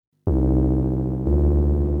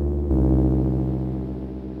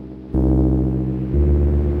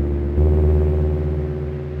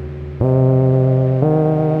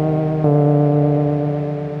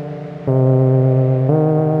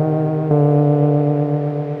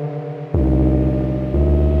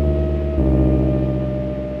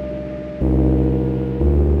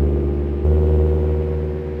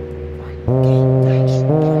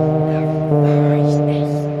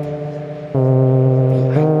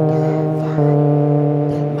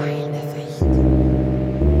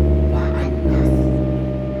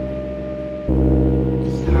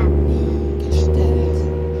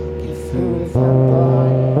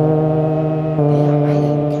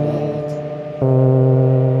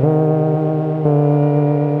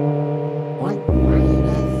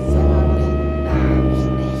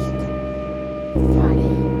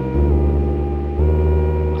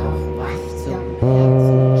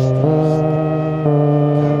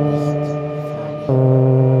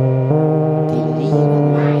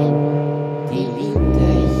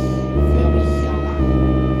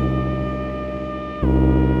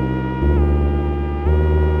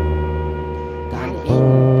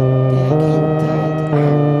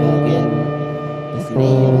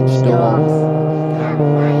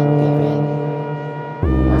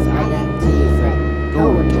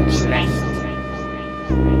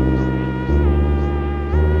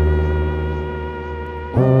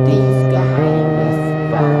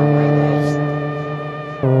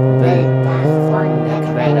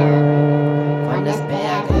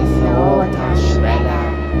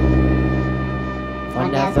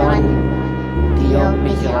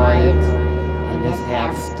eines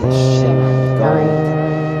Herbstes schimmernd Gold.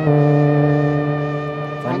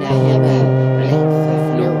 Von der Himmel Blitze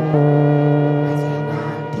flogen, als er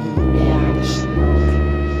nahm die Erde schlug.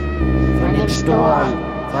 Von dem Sturm,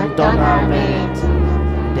 von Donnerwind,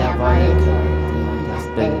 von der Wolke, die das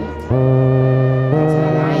Bild, ganz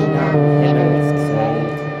allein am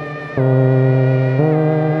Himmelszelt.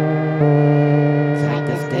 Zeigt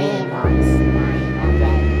des Dämons meiner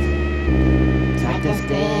Welt, zeigt des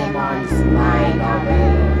Dämons meiner